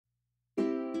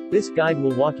This guide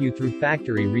will walk you through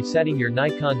factory resetting your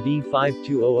Nikon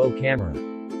D5200 camera.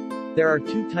 There are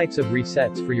two types of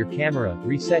resets for your camera: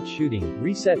 reset shooting,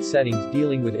 reset settings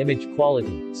dealing with image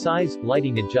quality, size,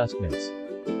 lighting adjustments.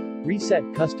 Reset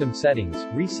custom settings,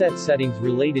 reset settings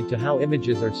related to how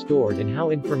images are stored and how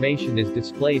information is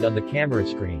displayed on the camera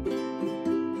screen.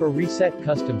 For reset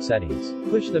custom settings,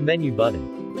 push the menu button.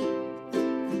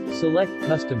 Select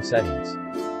custom settings.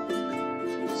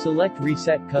 Select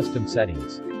reset custom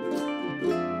settings.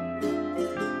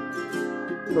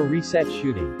 For reset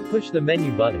shooting, push the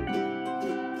menu button.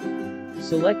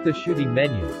 Select the shooting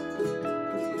menu.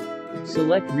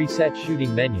 Select reset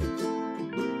shooting menu.